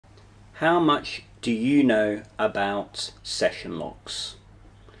How much do you know about session locks?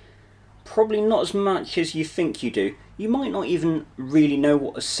 Probably not as much as you think you do. You might not even really know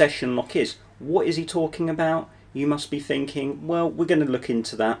what a session lock is. What is he talking about? You must be thinking, well, we're going to look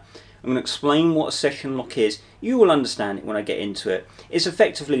into that. I'm going to explain what a session lock is. You will understand it when I get into it. It's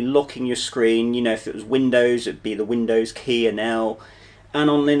effectively locking your screen. You know, if it was Windows, it'd be the Windows key and L. And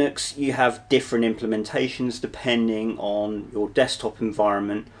on Linux, you have different implementations depending on your desktop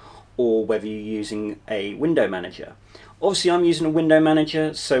environment or whether you're using a window manager. Obviously, I'm using a window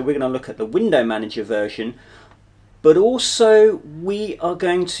manager, so we're going to look at the window manager version. But also, we are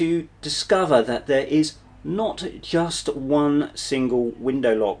going to discover that there is not just one single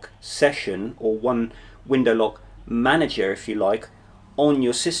window lock session or one window lock manager, if you like, on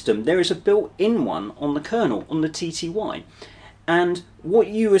your system. There is a built-in one on the kernel, on the TTY. And what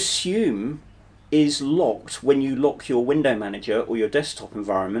you assume is locked when you lock your window manager or your desktop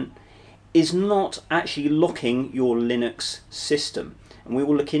environment is not actually locking your Linux system. And we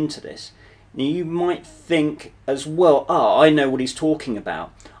will look into this. Now, you might think as well, I know what he's talking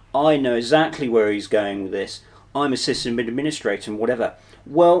about. I know exactly where he's going with this. I'm a system administrator and whatever.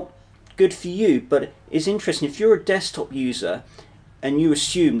 Well, good for you, but it's interesting. If you're a desktop user and you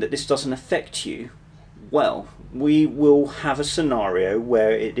assume that this doesn't affect you, well, we will have a scenario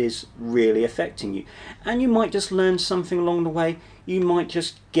where it is really affecting you. And you might just learn something along the way. You might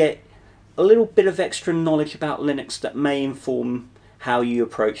just get a little bit of extra knowledge about Linux that may inform how you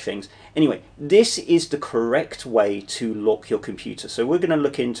approach things. Anyway, this is the correct way to lock your computer. So we're going to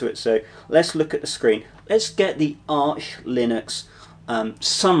look into it. So let's look at the screen. Let's get the Arch Linux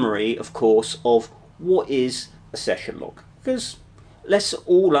summary, of course, of what is a session lock. Because let's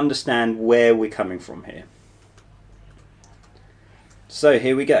all understand where we're coming from here. So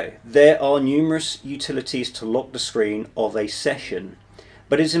here we go. There are numerous utilities to lock the screen of a session.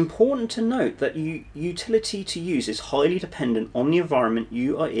 But it's important to note that utility to use is highly dependent on the environment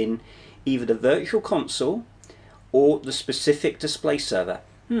you are in, either the virtual console or the specific display server.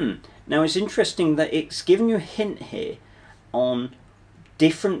 Now it's interesting that it's giving you a hint here on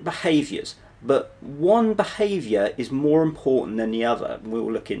different behaviors, but one behavior is more important than the other.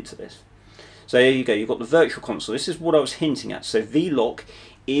 We'll look into this. So here you go, you've got the virtual console. This is what I was hinting at. So vlock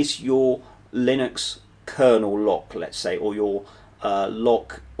is your Linux kernel lock, let's say, or your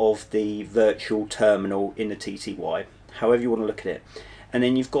lock of the virtual terminal in the TTY, however you want to look at it. And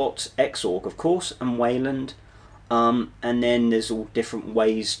then you've got Xorg, of course, and Wayland, and then there's all different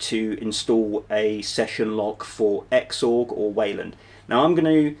ways to install a session lock for Xorg or Wayland. Now I'm going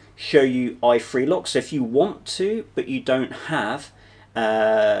to show you i3lock, so if you want to but you don't have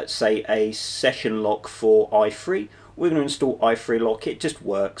say a session lock for i3, we're going to install i3lock. It just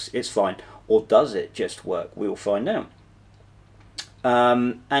works, it's fine. Or does it just work? We'll find out.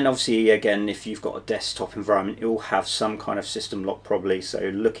 And obviously, again, if you've got a desktop environment, it will have some kind of system lock probably,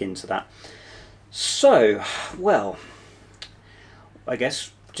 so look into that. So, well, I guess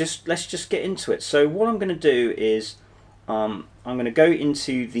let's just get into it. So what I'm going to do is I'm going to go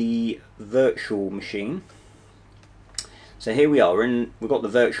into the virtual machine. So here we are, we've got the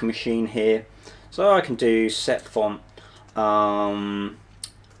virtual machine here. So I can do set font to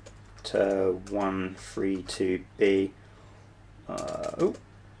 132B.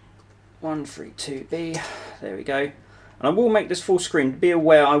 132B, there we go. And I will make this full screen. Be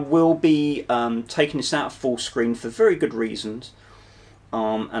aware I will be taking this out of full screen for very good reasons,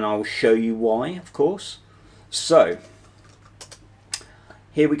 and I will show you why, of course. So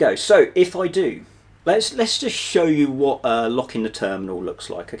here we go. So if I do, let's just show you what locking the terminal looks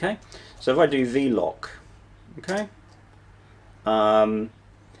like. Okay, so if I do vlock, okay,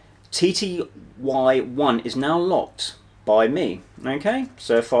 TTY1 is now locked by me. Okay,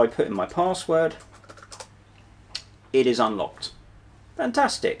 so if I put in my password, it is unlocked.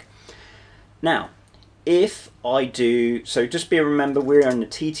 Fantastic. Now if I do, so just remember we're in the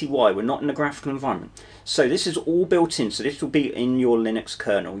TTY, we're not in the graphical environment, so this is all built in, so this will be in your Linux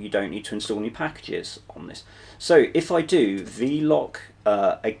kernel. You don't need to install any packages on this. So if I do vlock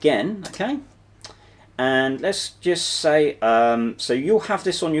again, okay, and let's just say so you'll have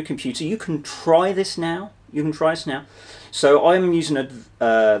this on your computer. You can try this now. So I'm using a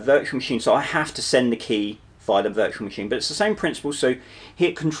virtual machine, so I have to send the key via the virtual machine, but it's the same principle. So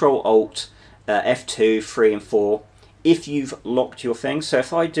hit Control Alt F2, 3 and 4 if you've locked your thing. So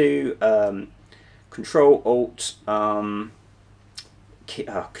if I do Control Alt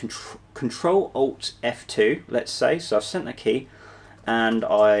Control Alt F2, let's say, so I've sent the key and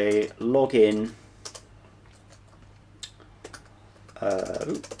I log in.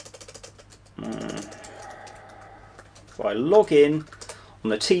 If I log in on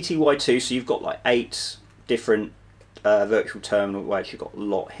the TTY2, so you've got like 8 different virtual terminal, well, actually you've got a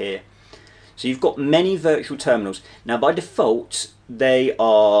lot here. So you've got many virtual terminals. Now by default, they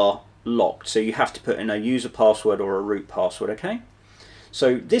are locked, so you have to put in a user password or a root password, okay?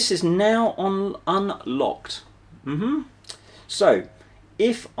 So this is now unlocked. So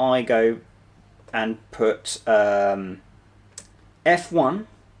if I go and put F1,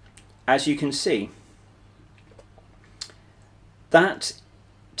 as you can see, that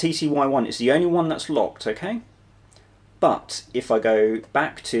TTY1 is the only one that's locked, okay? But if I go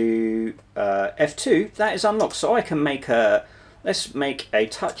back to F2, that is unlocked. So I can make a, let's make a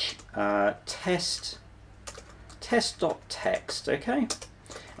touch test.text, okay?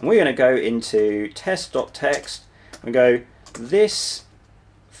 And we're going to go into test.text and go, this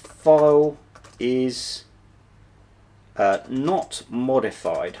file is not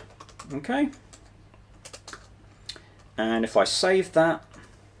modified, okay? And if I save that,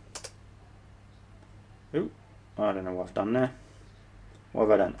 ooh, I don't know what I've done there. What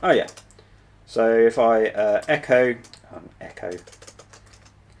have I done? Oh yeah. So if I echo,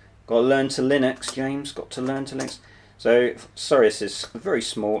 got to learn to Linux, James. Got to learn to Linux. So sorry, this is very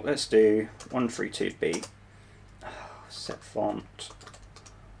small. Let's do 132B. Set font.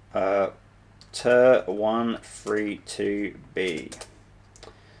 Ter 132B.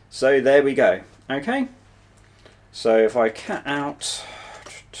 So there we go. Okay. So if I cat out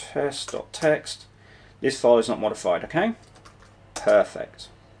test.text, this file is not modified, okay? Perfect.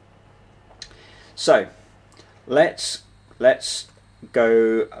 So let's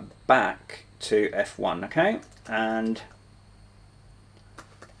go back to F1, okay? And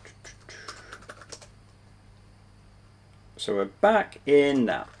so we're back in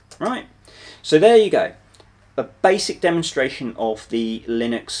that, right? So there you go. A basic demonstration of the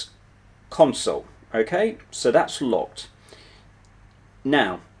Linux console. Okay, so that's locked.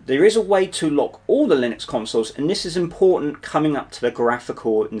 Now, there is a way to lock all the Linux consoles, and this is important coming up to the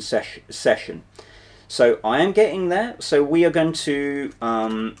graphical session. So I am getting there. So we are going to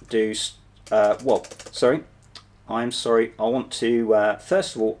well, sorry, I'm sorry. I want to,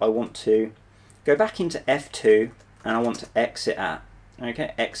 first of all, I want to go back into F2, and I want to exit that.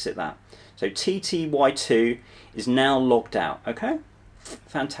 Okay, exit that. So TTY2 is now logged out. Okay,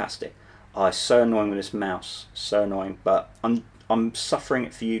 fantastic. Oh, it's so annoying with this mouse, so annoying, but I'm suffering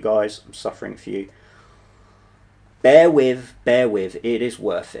it for you guys. I'm suffering it for you. Bear with, it is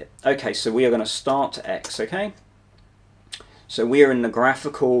worth it. Okay, so we are going to start to X, okay? So we are in the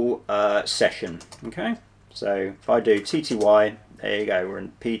graphical session, okay? So if I do TTY, there you go, we're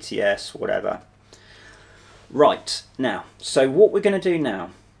in PTS, whatever. Right, now, so what we're going to do now,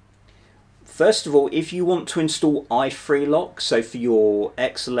 first of all, if you want to install iFreelock, so for your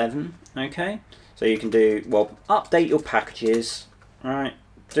X11, okay, so you can do, well, update your packages, all right,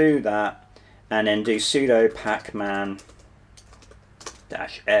 do that, and then do sudo pacman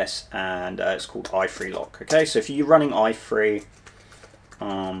 -s, and it's called iFreelock, okay? So if you're running iFree,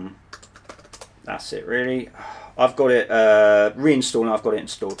 that's it really. I've got it reinstalled, and I've got it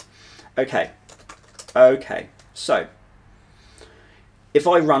installed. Okay, okay, so if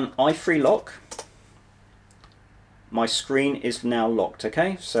I run iFreelock, my screen is now locked,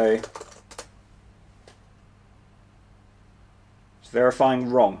 okay? So it's verifying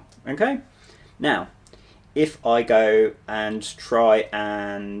wrong, okay? Now, if I go and try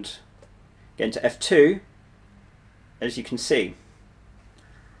and get into F2, as you can see,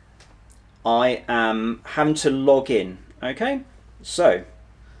 I am having to log in, okay? So,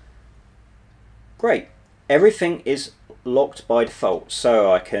 great. Everything is locked by default.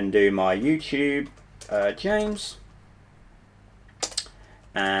 So I can do my YouTube, James,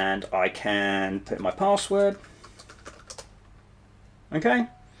 and I can put my password, okay?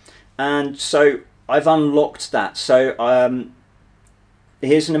 And so I've unlocked that. So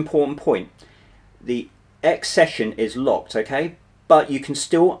here's an important point. The X session is locked, okay? But you can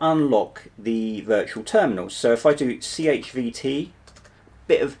still unlock the virtual terminal. So if I do chvt,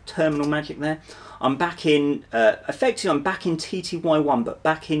 bit of terminal magic there, I'm back in, effectively I'm back in TTY1, but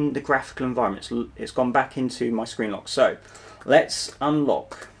back in the graphical environment. It's gone back into my screen lock. So let's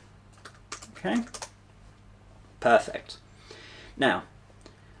unlock, okay? Perfect. Now,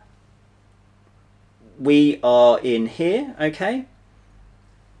 we are in here, okay?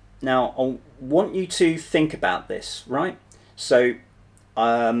 Now, I want you to think about this, right? So,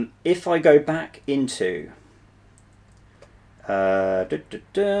 if I go back into, back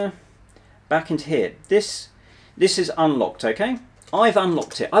into here, this is unlocked, okay? I've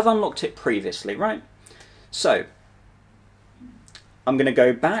unlocked it previously, right? So, I'm going to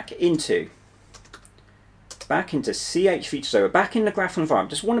go back into back into CHV. So we're back in the graphical environment.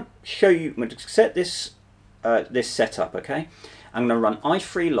 Just want to show you, I'm going to set this this setup, okay? I'm going to run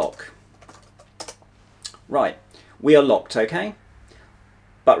i3 lock. Right, we are locked, okay?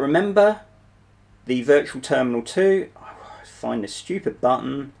 But remember the virtual terminal 2. Find this stupid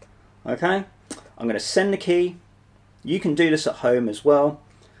button, okay? I'm going to send the key. You can do this at home as well.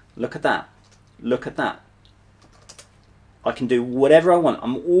 Look at that. Look at that. I can do whatever I want.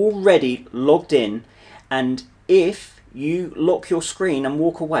 I'm already logged in, and if you lock your screen and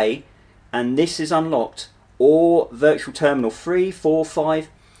walk away and this is unlocked, or virtual terminal 3, 4, 5,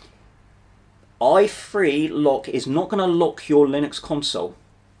 i3 lock is not going to lock your Linux console.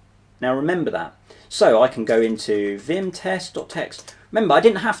 Now remember that. So I can go into vimtest.txt. Remember, I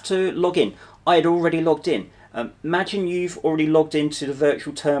didn't have to log in. I had already logged in. Imagine you've already logged into the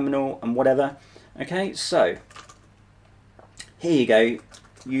virtual terminal and whatever. Okay, so here you go.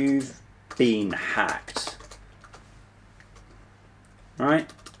 You've been hacked. Right?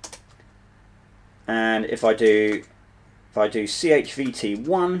 And if I do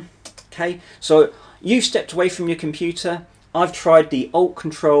CHVT1, okay, so you've stepped away from your computer. I've tried the Alt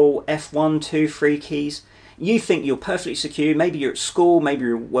Control F1, 2, 3 keys. You think you're perfectly secure. Maybe you're at school, maybe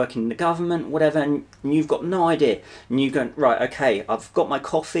you're working in the government, whatever, and you've got no idea. And you go, right, okay, I've got my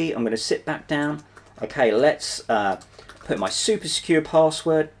coffee. I'm going to sit back down. Okay, let's put my super secure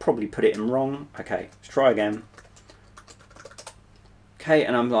password. Probably put it in wrong. Okay, let's try again. Okay,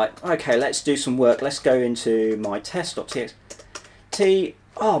 and I'm like, okay, let's do some work. Let's go into my test.txt.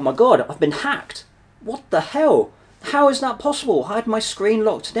 Oh my god, I've been hacked. What the hell? How is that possible? I had my screen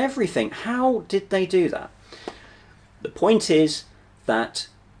locked and everything. How did they do that? The point is that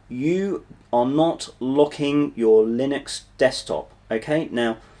you are not locking your Linux desktop. Okay,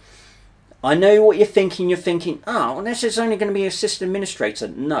 now I know what you're thinking. You're thinking, oh, well, this is only going to be a system administrator.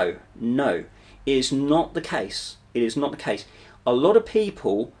 No, no, it is not the case. It is not the case. A lot of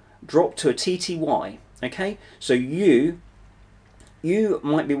people drop to a TTY. Okay, so you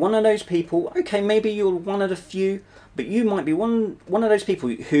might be one of those people. Okay, maybe you're one of the few, but you might be one of those people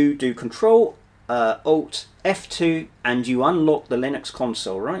who do Control Alt F2 and you unlock the Linux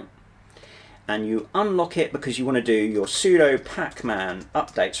console, right? And you unlock it because you want to do your sudo pacman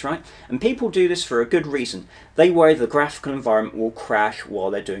updates, right? And people do this for a good reason. They worry the graphical environment will crash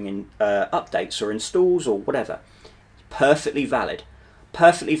while they're doing updates or installs or whatever. Perfectly valid.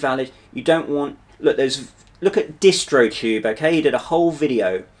 Perfectly valid. You don't want... Look at DistroTube, okay? He did a whole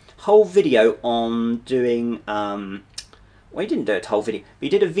video on doing... well, he didn't do a whole video. But he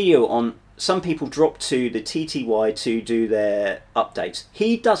did a video on some people drop to the TTY to do their updates.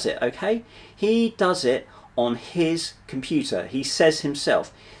 He does it, okay? He does it on his computer. He says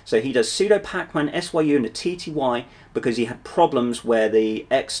himself. So he does sudo pacman syu and the TTY because he had problems where the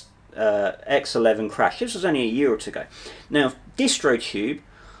X11 crashed. This was only a year or two ago. Now, DistroTube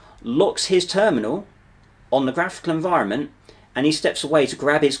locks his terminal on the graphical environment and he steps away to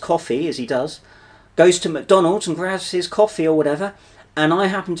grab his coffee, as he does, goes to McDonald's and grabs his coffee or whatever, and I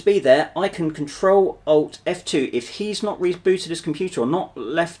happen to be there. I can Control Alt F2 if he's not rebooted his computer or not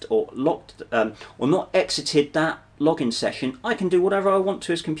left or locked or not exited that login session. I can do whatever I want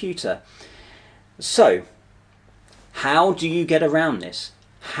to his computer. So how do you get around this?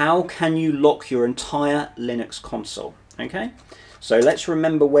 How can you lock your entire Linux console? Okay, so let's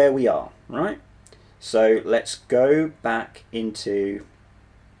remember where we are, right? So let's go back into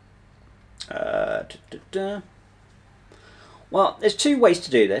well, there's two ways to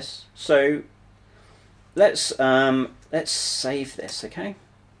do this. So let's save this, okay?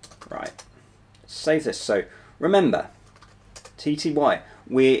 Right, save this. So remember, TTY.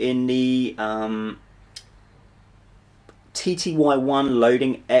 We're in the TTY1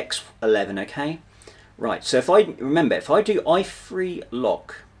 loading X11, okay? Right. So if I do i3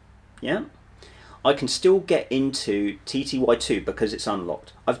 lock, yeah, I can still get into TTY2 because it's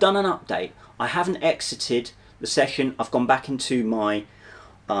unlocked. I've done an update. I haven't exited the session. I've gone back into my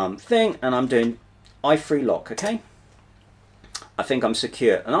thing and I'm doing i3 lock, okay? I think I'm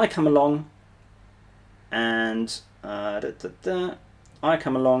secure. And I come along and I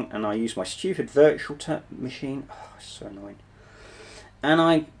come along and I use my stupid virtual machine. Oh, so annoying. And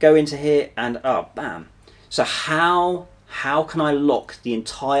I go into here and bam. So how can I lock the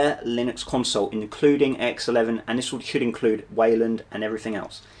entire Linux console, including X11, and this should include Wayland and everything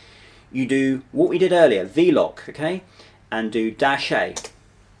else? You do what we did earlier, vlock, okay, and do -A.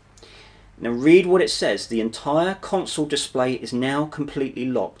 Now read what it says. The entire console display is now completely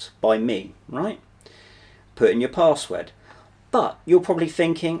locked by me, right? Put in your password. But you're probably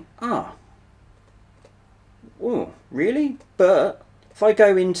thinking, oh, really? But if I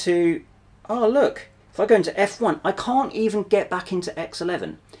go into, oh look, If I go into F1, I can't even get back into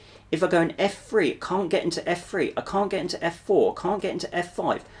X11. If I go in F3, I can't get into F3. I can't get into F4. I can't get into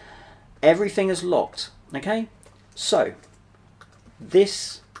F5. Everything is locked. Okay? So,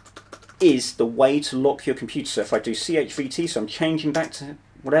 this is the way to lock your computer. So if I do CHVT, so I'm changing back to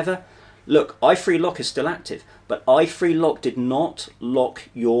whatever. Look, i3 lock is still active, but i3 lock did not lock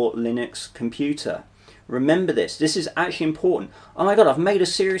your Linux computer. Remember this. This is actually important. Oh my god, I've made a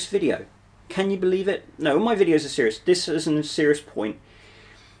serious video. Can you believe it? No, all my videos are serious. This is a serious point.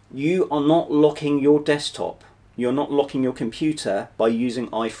 You are not locking your desktop. You're not locking your computer by using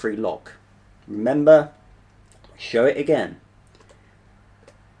i3 lock. Remember, show it again.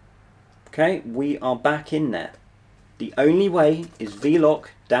 Okay, we are back in there. The only way is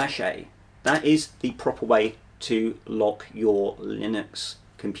vlock-a. That is the proper way to lock your Linux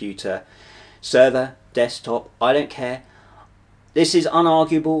computer, server, desktop, I don't care. This is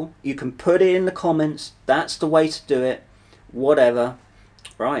unarguable. You can put it in the comments. That's the way to do it. Whatever.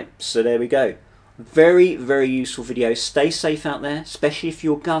 Right, so there we go. Very, very useful video. Stay safe out there, especially if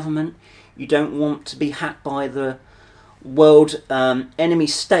you're government. You don't want to be hacked by the world enemy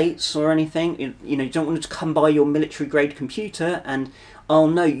states or anything. You know, you don't want to come by your military grade computer and, oh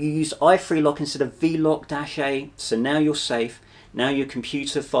no, you used i3 lock instead of vlock-a, so now you're safe. Now your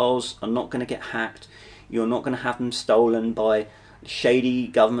computer files are not going to get hacked. You're not going to have them stolen by shady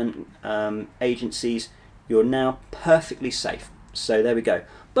government agencies. You're now perfectly safe. So there we go.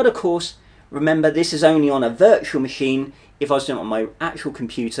 But of course, remember, this is only on a virtual machine. If I was doing it on my actual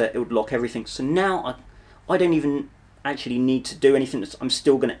computer, it would lock everything. So now I don't even actually need to do anything. I'm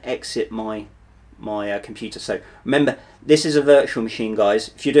still going to exit my computer. So remember, this is a virtual machine,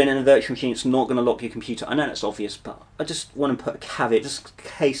 guys. If you're doing it in a virtual machine, it's not going to lock your computer. I know that's obvious, but I just want to put a caveat, just in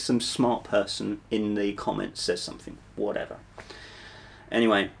case some smart person in the comments says something, whatever.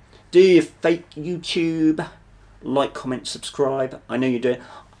 Anyway, do your fake YouTube, like, comment, subscribe. I know you do.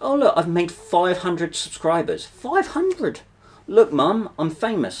 Oh look, I've made 500 subscribers. 500! Look, Mum, I'm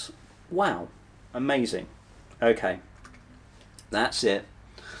famous. Wow, amazing. Okay, that's it.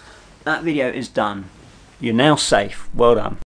 That video is done. You're now safe. Well done.